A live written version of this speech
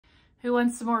Who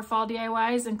wants some more fall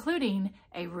DIYs, including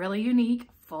a really unique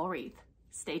fall wreath?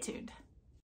 Stay tuned.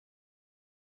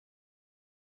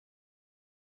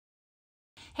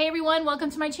 Hey everyone,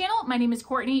 welcome to my channel. My name is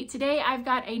Courtney. Today I've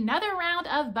got another round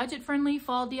of budget-friendly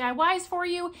fall DIYs for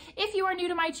you. If you are new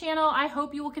to my channel, I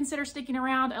hope you will consider sticking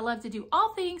around. I love to do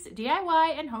all things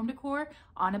DIY and home decor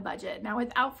on a budget. Now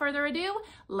without further ado,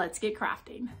 let's get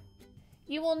crafting.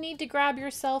 You will need to grab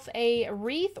yourself a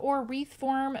wreath or wreath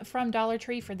form from Dollar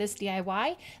Tree for this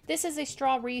DIY. This is a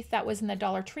straw wreath that was in the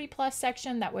Dollar Tree Plus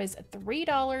section that was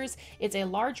 $3. It's a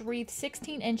large wreath,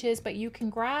 16 inches, but you can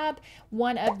grab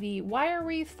one of the wire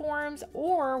wreath forms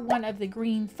or one of the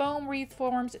green foam wreath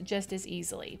forms just as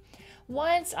easily.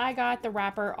 Once I got the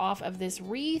wrapper off of this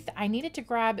wreath, I needed to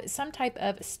grab some type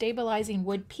of stabilizing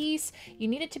wood piece. You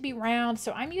need it to be round,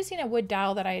 so I'm using a wood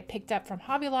dowel that I had picked up from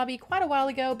Hobby Lobby quite a while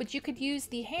ago, but you could use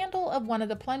the handle of one of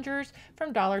the plungers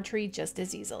from Dollar Tree just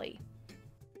as easily.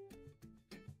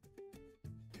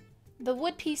 The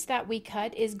wood piece that we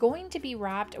cut is going to be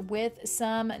wrapped with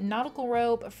some nautical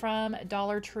rope from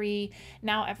Dollar Tree.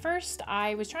 Now, at first,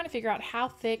 I was trying to figure out how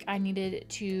thick I needed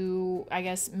to, I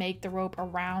guess, make the rope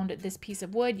around this piece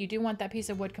of wood. You do want that piece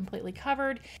of wood completely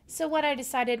covered. So what I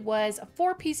decided was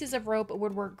 4 pieces of rope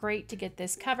would work great to get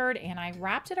this covered, and I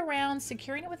wrapped it around,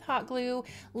 securing it with hot glue,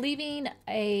 leaving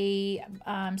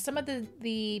some of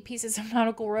the pieces of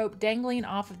nautical rope dangling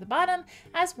off of the bottom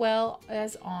as well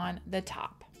as on the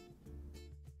top.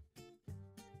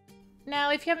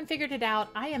 Now, if you haven't figured it out,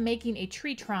 I am making a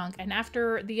tree trunk, and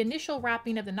after the initial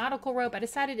wrapping of the nautical rope, I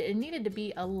decided it needed to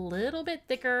be a little bit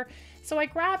thicker. So I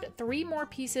grabbed 3 more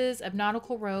pieces of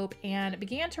nautical rope and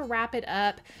began to wrap it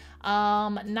up.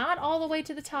 Not all the way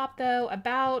to the top though,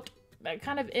 about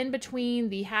kind of in between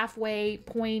the halfway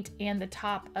point and the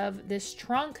top of this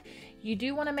trunk. You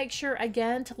do want to make sure,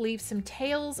 again, to leave some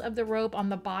tails of the rope on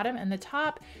the bottom and the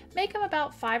top. Make them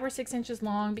about 5 or 6 inches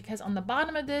long, because on the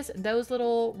bottom of this, those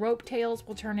little rope tails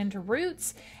will turn into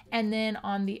roots. And then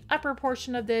on the upper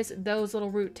portion of this, those little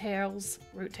root tails,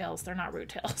 they're not root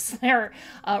tails, they're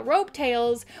rope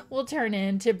tails will turn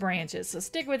into branches. So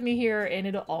stick with me here and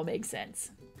it'll all make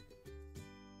sense.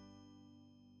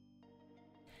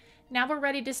 Now we're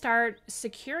ready to start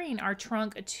securing our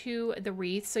trunk to the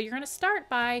wreath. So you're going to start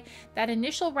by that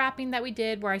initial wrapping that we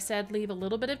did where I said leave a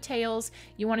little bit of tails.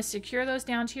 You want to secure those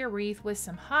down to your wreath with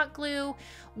some hot glue.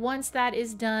 Once that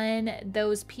is done,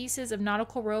 those pieces of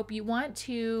nautical rope, you want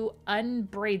to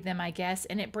unbraid them, I guess,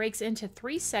 and it breaks into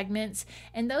 3 segments,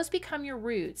 and those become your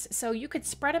roots. So you could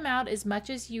spread them out as much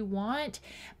as you want,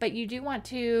 but you do want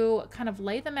to kind of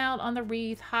lay them out on the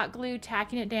wreath, hot glue,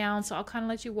 tacking it down. So I'll kind of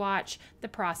let you watch the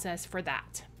process for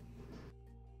that.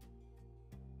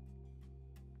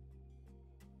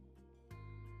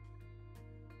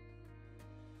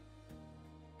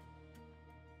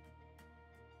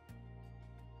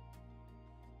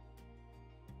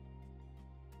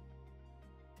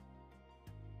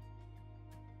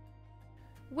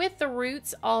 With the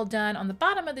roots all done on the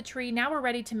bottom of the tree, now we're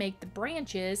ready to make the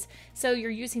branches. So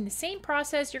you're using the same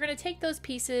process. You're going to take those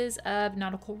pieces of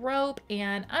nautical rope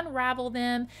and unravel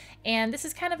them. And this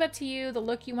is kind of up to you, the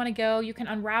look you want to go. You can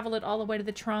unravel it all the way to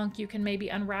the trunk. You can maybe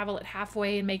unravel it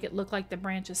halfway and make it look like the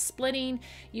branch is splitting.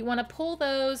 You want to pull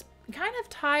those kind of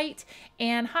tight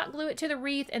and hot glue it to the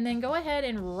wreath, and then go ahead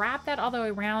and wrap that all the way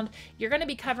around. You're going to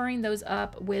be covering those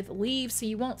up with leaves, so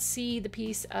you won't see the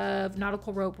piece of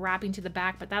nautical rope wrapping to the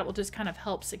back, but that will just kind of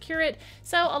help secure it.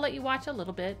 So I'll let you watch a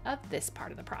little bit of this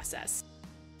part of the process.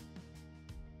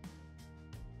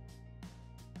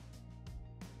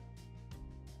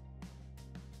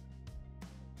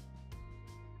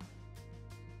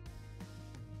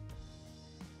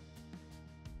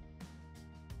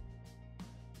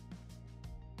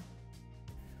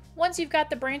 Once you've got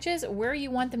the branches where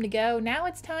you want them to go, now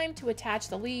it's time to attach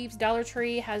the leaves. Dollar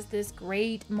Tree has this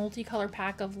great multicolor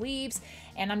pack of leaves,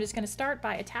 and I'm just going to start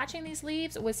by attaching these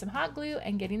leaves with some hot glue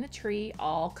and getting the tree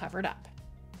all covered up.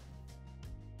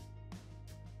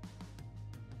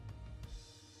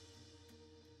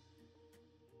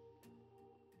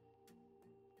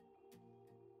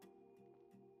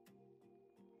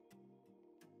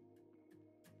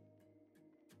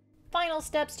 Final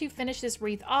steps to finish this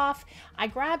wreath off. I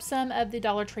grabbed some of the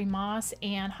Dollar Tree moss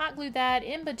and hot glued that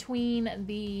in between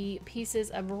the pieces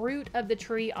of root of the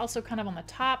tree, also kind of on the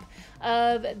top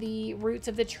of the roots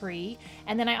of the tree.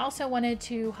 And then I also wanted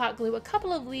to hot glue a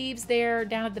couple of leaves there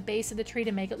down at the base of the tree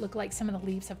to make it look like some of the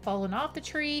leaves have fallen off the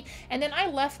tree. And then I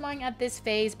left mine at this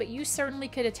phase, but you certainly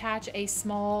could attach a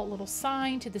small little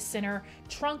sign to the center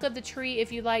trunk of the tree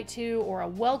if you'd like to, or a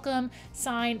welcome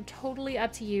sign, totally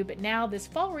up to you. But now this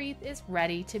fall wreath is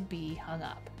ready to be hung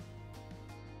up.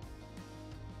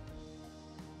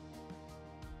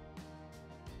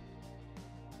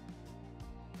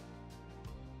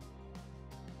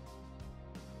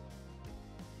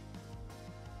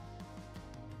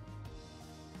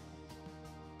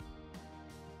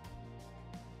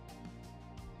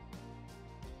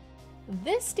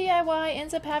 This DIY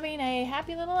ends up having a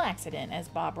happy little accident, as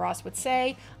Bob Ross would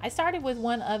say. I started with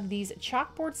one of these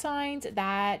chalkboard signs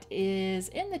that is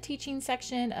in the teaching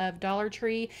section of Dollar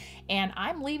Tree, and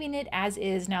I'm leaving it as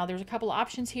is. Now, there's a couple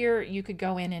options here. You could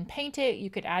go in and paint it. You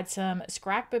could add some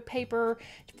scrapbook paper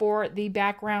for the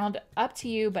background, up to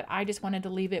you, but I just wanted to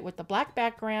leave it with the black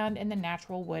background and the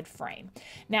natural wood frame.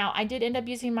 Now, I did end up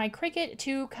using my Cricut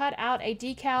to cut out a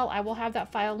decal. I will have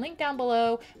that file linked down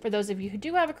below for those of you who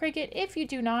do have a Cricut. If you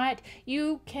do not,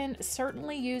 you can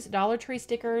certainly use Dollar Tree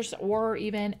stickers or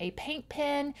even a paint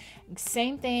pen.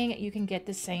 Same thing, you can get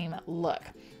the same look.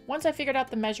 Once I figured out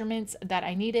the measurements that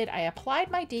I needed, I applied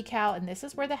my decal, and this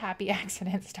is where the happy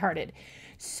accident started.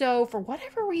 So for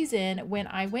whatever reason, when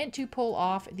I went to pull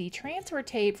off the transfer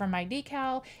tape from my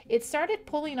decal, it started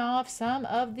pulling off some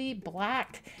of the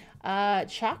black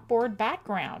chalkboard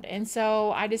background. And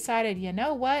so I decided, you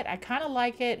know what, I kind of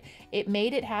like it. It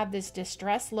made it have this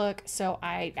distressed look. So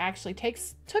I actually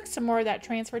took some more of that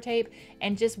transfer tape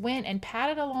and just went and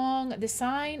patted along the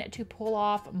sign to pull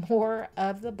off more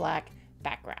of the black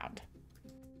background.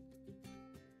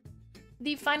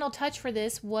 The final touch for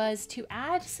this was to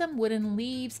add some wooden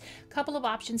leaves. Couple of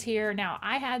options here. Now,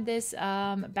 I had this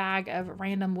bag of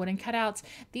random wooden cutouts.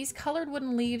 These colored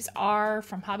wooden leaves are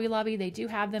from Hobby Lobby. They do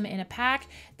have them in a pack.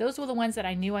 Those were the ones that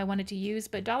I knew I wanted to use,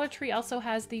 but Dollar Tree also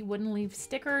has the wooden leaf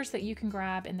stickers that you can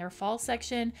grab in their fall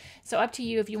section. So up to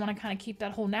you if you want to kind of keep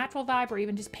that whole natural vibe or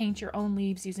even just paint your own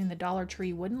leaves using the Dollar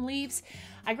Tree wooden leaves.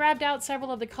 I grabbed out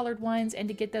several of the colored ones, and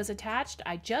to get those attached,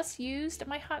 I just used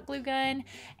my hot glue gun,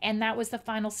 and that was the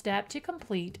final step to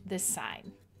complete this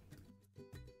sign.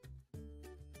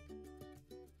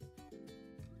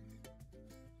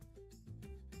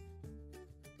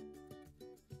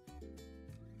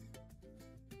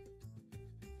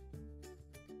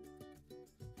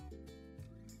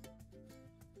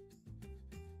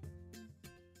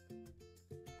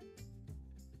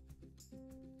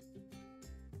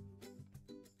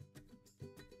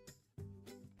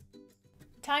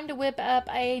 Time to whip up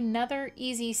another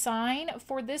easy sign.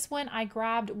 For this one, I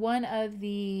grabbed one of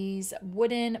these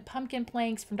wooden pumpkin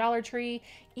planks from Dollar Tree.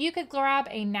 You could grab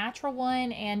a natural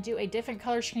one and do a different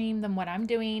color scheme than what I'm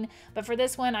doing, but for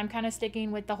this one, I'm kind of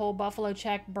sticking with the whole buffalo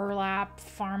check burlap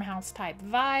farmhouse type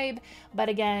vibe, but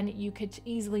again, you could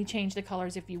easily change the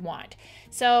colors if you want.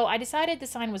 So I decided the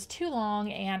sign was too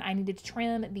long and I needed to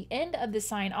trim the end of the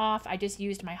sign off. I just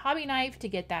used my hobby knife to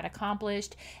get that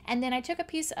accomplished, and then I took a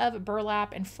piece of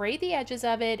burlap and frayed the edges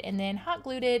of it and then hot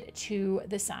glued it to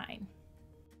the sign.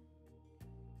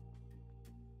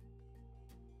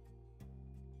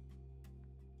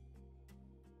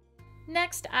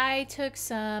 Next, I took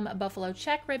some buffalo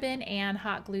check ribbon and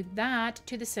hot glued that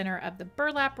to the center of the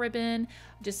burlap ribbon,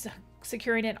 just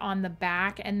securing it on the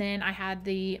back. And then I had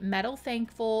the metal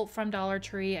thankful from Dollar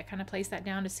Tree. I kind of placed that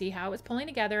down to see how it was pulling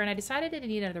together, and I decided it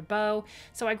needed another bow.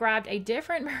 So I grabbed a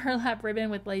different burlap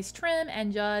ribbon with lace trim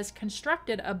and just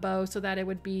constructed a bow so that it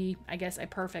would be, I guess, a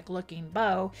perfect looking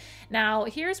bow. Now,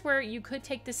 here's where you could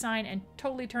take the sign and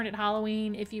totally turn it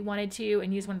Halloween if you wanted to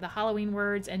and use one of the Halloween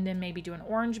words and then maybe do an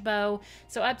orange bow.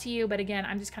 So up to you, but again,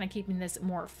 I'm just kind of keeping this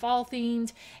more fall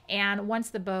themed. And once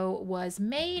the bow was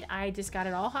made, I just got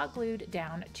it all hot glued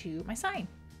down to my sign.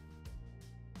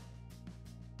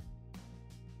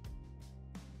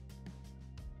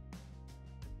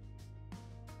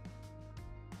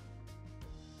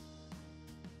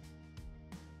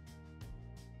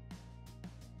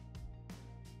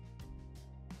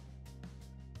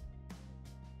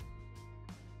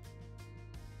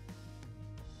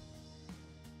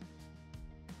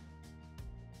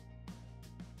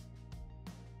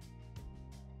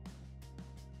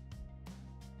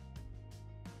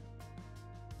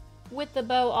 With the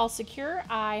bow all secure,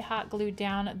 I hot glued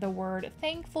down the word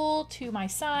thankful to my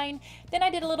sign. Then I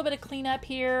did a little bit of cleanup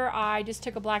here. I just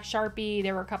took a black Sharpie.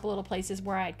 There were a couple little places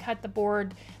where I had cut the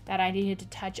board that I needed to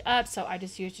touch up, so I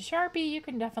just used a Sharpie. You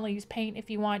can definitely use paint if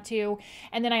you want to.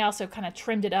 And then I also kind of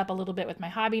trimmed it up a little bit with my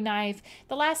hobby knife.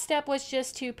 The last step was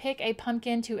just to pick a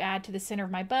pumpkin to add to the center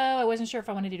of my bow. I wasn't sure if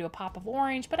I wanted to do a pop of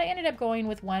orange, but I ended up going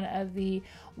with one of the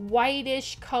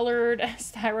whitish colored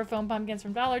styrofoam pumpkins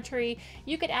from Dollar Tree.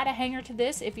 You could add a hanger to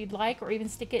this if you'd like, or even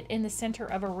stick it in the center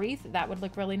of a wreath. That would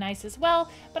look really nice as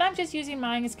well, but I'm just using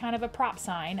mine as kind of a prop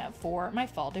sign for my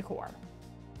fall decor.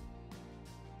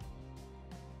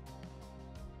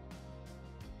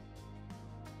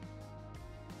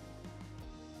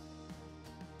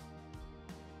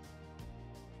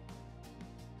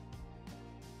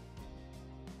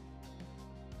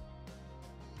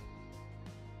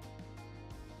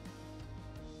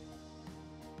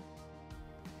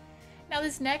 Now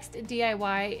this next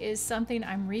DIY is something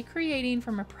I'm recreating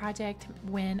from a project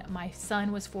when my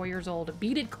son was 4 years old,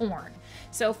 beaded corn.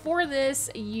 So for this,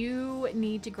 you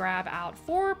need to grab out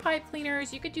 4 pipe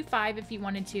cleaners. You could do 5 if you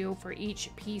wanted to for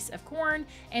each piece of corn,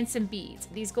 and some beads.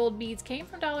 These gold beads came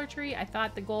from Dollar Tree. I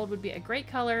thought the gold would be a great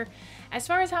color. As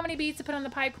far as how many beads to put on the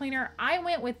pipe cleaner, I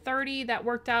went with 30. That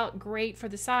worked out great for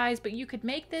the size, but you could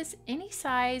make this any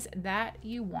size that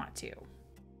you want to.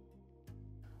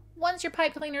 Once your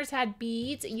pipe cleaners had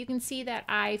beads, you can see that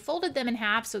I folded them in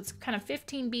half, so it's kind of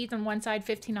 15 beads on one side,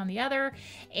 15 on the other,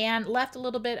 and left a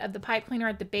little bit of the pipe cleaner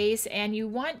at the base. And you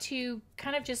want to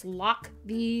kind of just lock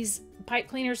these pipe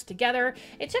cleaners together.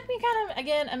 It took me kind of,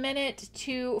 again, a minute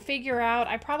to figure out.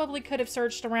 I probably could have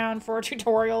searched around for a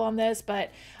tutorial on this,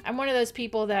 but I'm one of those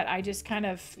people that I just kind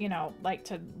of, you know, like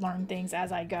to learn things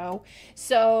as I go.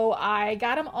 So I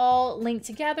got them all linked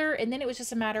together, and then it was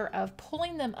just a matter of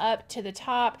pulling them up to the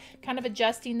top, kind of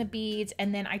adjusting the beads,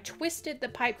 and then I twisted the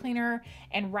pipe cleaner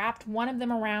and wrapped one of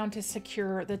them around to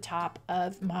secure the top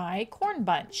of my corn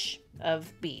bunch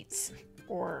of beads,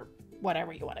 or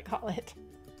whatever you want to call it.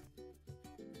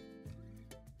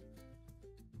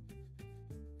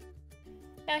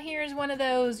 Now here's one of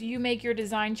those, you make your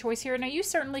design choice here. Now you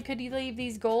certainly could leave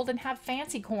these gold and have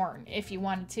fancy corn if you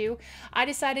wanted to. I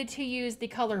decided to use the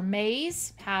color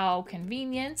maize, how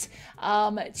convenient,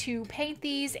 to paint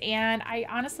these, and I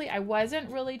honestly wasn't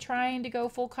really trying to go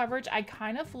full coverage. I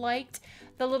kind of liked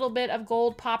the little bit of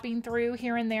gold popping through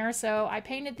here and there, so I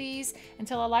painted these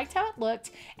until I liked how it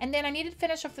looked, and then I needed to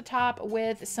finish off the top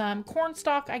with some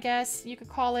cornstalk, I guess you could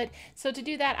call it. So to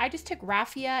do that, I just took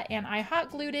raffia and I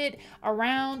hot glued it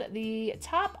around the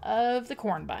top of the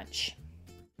corn bunch.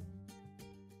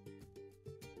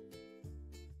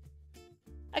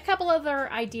 A couple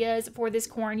other ideas for this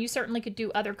corn. You certainly could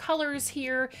do other colors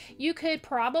here. You could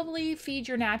probably feed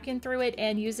your napkin through it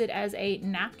and use it as a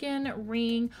napkin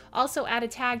ring. Also add a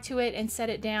tag to it and set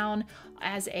it down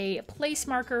as a place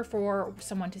marker for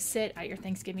someone to sit at your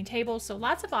Thanksgiving table. So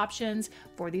lots of options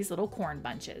for these little corn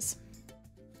bunches.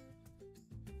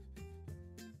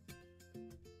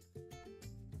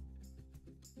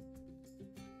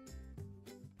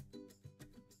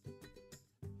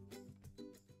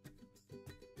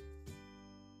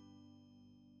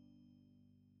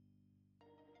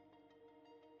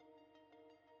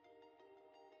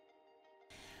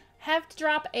 Have to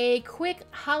drop a quick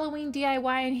Halloween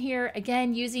DIY in here,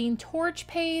 again using torch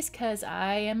paste because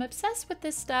I am obsessed with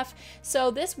this stuff.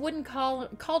 So this wooden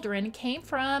cauldron came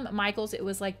from Michael's. It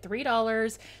was like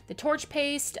 $3. The torch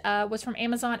paste was from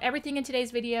Amazon. Everything in today's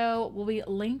video will be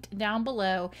linked down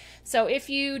below. So if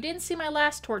you didn't see my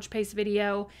last torch paste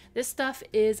video, this stuff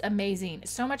is amazing.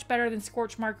 So much better than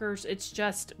scorch markers. It's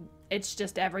just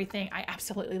everything. I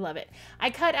absolutely love it. I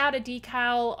cut out a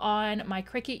decal on my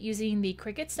Cricut using the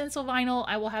Cricut stencil vinyl.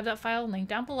 I will have that file linked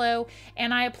down below,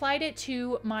 and I applied it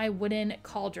to my wooden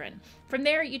cauldron. From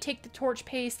there, you take the torch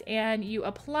paste and you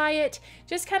apply it,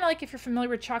 just kind of like if you're familiar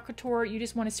with chocolate couture, you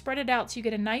just want to spread it out so you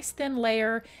get a nice thin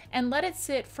layer and let it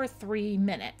sit for 3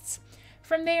 minutes.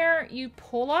 From there, you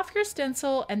pull off your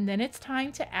stencil, and then it's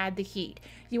time to add the heat.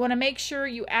 You want to make sure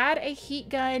you add a heat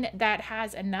gun that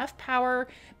has enough power,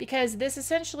 because this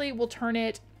essentially will turn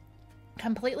it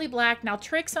completely black. Now,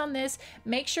 tricks on this,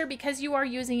 make sure, because you are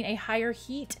using a higher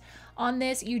heat on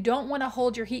this, you don't want to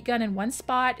hold your heat gun in one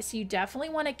spot, so you definitely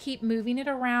want to keep moving it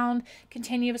around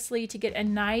continuously to get a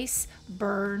nice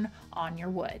burn on your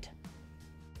wood.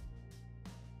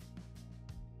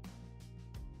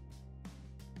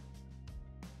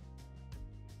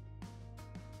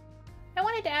 I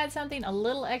wanted to add something a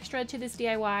little extra to this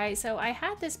DIY, so I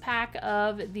had this pack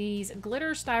of these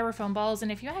glitter styrofoam balls,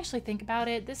 and if you actually think about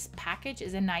it, this package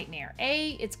is a nightmare.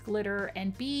 A, it's glitter,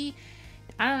 and B,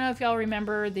 I don't know if y'all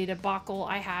remember the debacle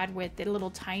I had with the little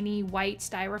tiny white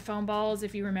styrofoam balls,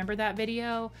 if you remember that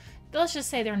video. Let's just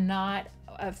say they're not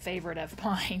a favorite of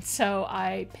mine. So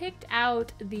I picked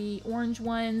out the orange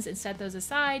ones and set those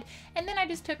aside, and then I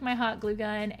just took my hot glue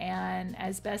gun and,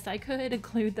 as best I could,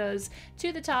 glued those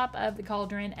to the top of the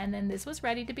cauldron, and then this was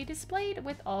ready to be displayed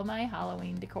with all my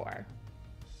Halloween decor.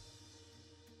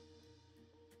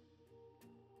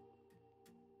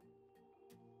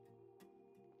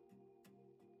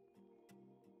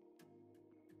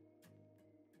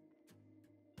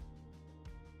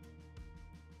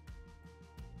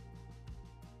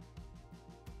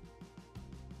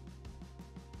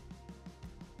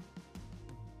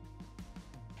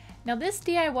 Now this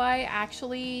DIY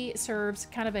actually serves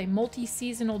kind of a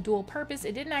multi-seasonal dual purpose.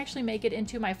 It didn't actually make it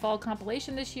into my fall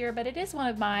compilation this year, but it is one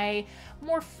of my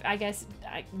more, I guess,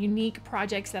 unique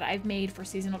projects that I've made for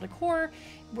seasonal decor.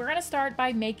 We're gonna start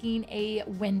by making a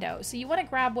window. So you wanna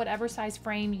grab whatever size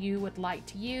frame you would like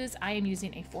to use. I am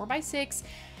using a 4x6.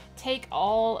 Take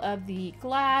all of the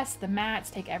glass, the mats,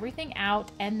 take everything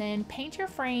out, and then paint your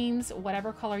frames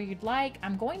whatever color you'd like.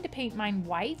 I'm going to paint mine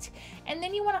white, and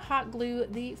then you want to hot glue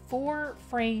the 4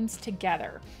 frames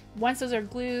together. Once those are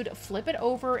glued, flip it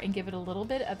over and give it a little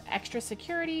bit of extra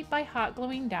security by hot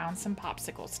gluing down some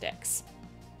popsicle sticks.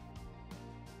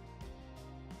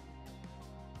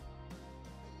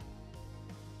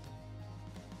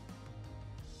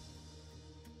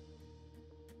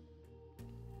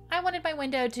 I wanted my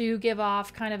window to give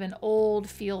off kind of an old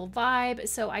feel vibe,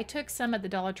 so I took some of the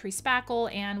Dollar Tree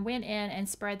spackle and went in and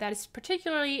spread that,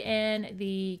 particularly in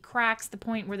the cracks, the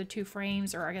point where the 2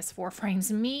 frames, or I guess 4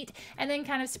 frames meet, and then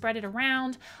kind of spread it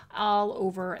around all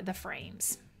over the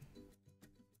frames.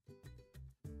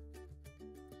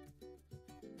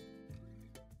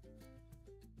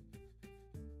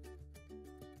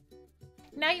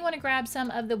 Now you want to grab some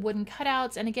of the wooden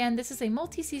cutouts, and again, this is a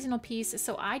multi-seasonal piece,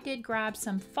 so I did grab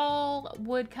some fall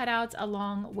wood cutouts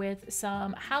along with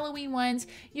some Halloween ones.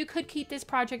 You could keep this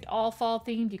project all fall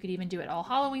themed, you could even do it all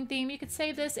Halloween themed, you could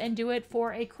save this and do it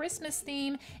for a Christmas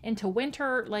theme into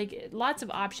winter, like lots of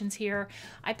options here.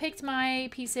 I picked my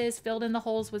pieces, filled in the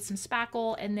holes with some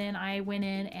spackle, and then I went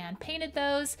in and painted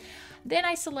those. Then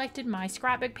I selected my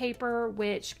scrapbook paper,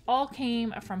 which all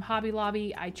came from Hobby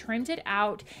Lobby. I trimmed it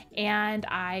out and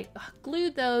I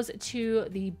glued those to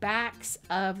the backs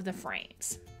of the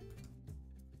frames.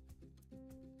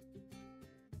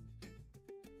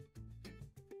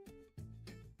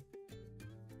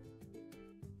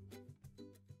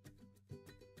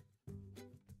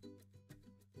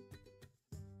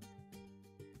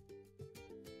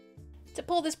 To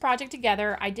pull this project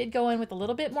together, I did go in with a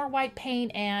little bit more white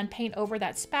paint and paint over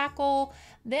that spackle.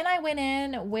 Then I went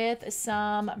in with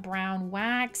some brown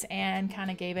wax and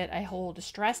kind of gave it a whole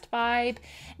distressed vibe.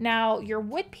 Now your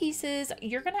wood pieces,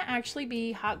 you're going to actually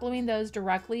be hot gluing those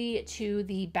directly to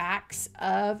the backs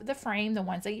of the frame, the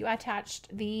ones that you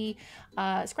attached the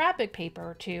scrapbook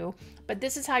paper to. But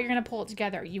this is how you're going to pull it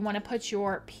together. You want to put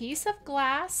your piece of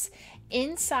glass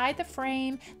inside the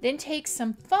frame, then take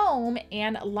some foam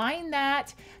and line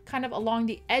that kind of along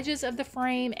the edges of the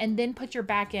frame, and then put your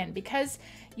back in. Because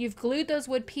you've glued those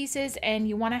wood pieces and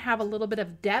you want to have a little bit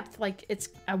of depth, like it's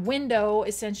a window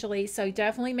essentially, so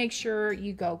definitely make sure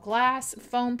you go glass,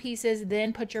 foam pieces,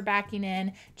 then put your backing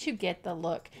in to get the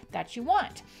look that you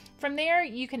want. From there,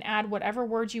 you can add whatever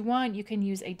words you want. You can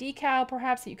use a decal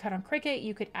perhaps that you cut on Cricut.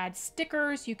 You could add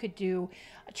stickers. You could do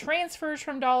transfers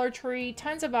from Dollar Tree,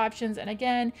 tons of options. And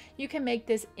again, you can make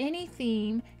this any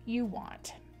theme you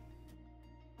want.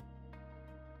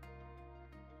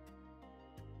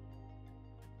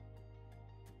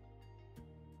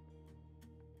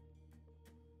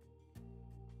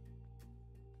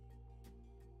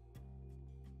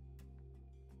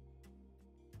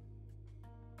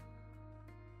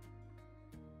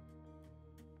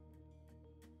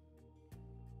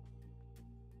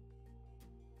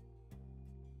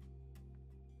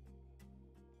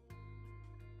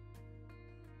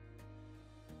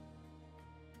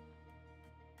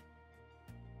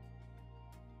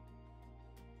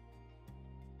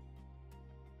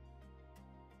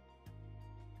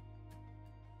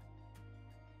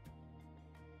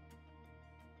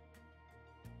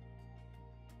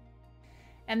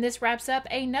 And this wraps up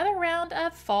another round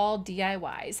of fall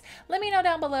DIYs. Let me know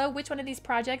down below which one of these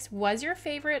projects was your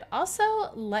favorite.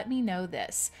 Also, let me know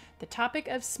this. The topic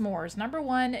of s'mores. Number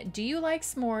 1, do you like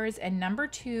s'mores? And number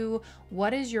 2,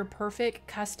 what is your perfect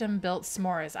custom built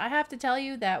s'mores? I have to tell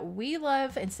you that we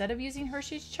love, instead of using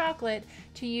Hershey's chocolate,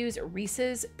 to use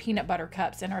Reese's peanut butter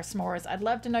cups in our s'mores. I'd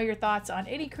love to know your thoughts on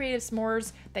any creative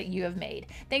s'mores that you have made.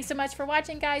 Thanks so much for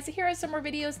watching, guys. Here are some more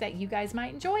videos that you guys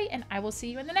might enjoy, and I will see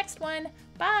you in the next one.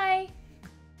 Bye!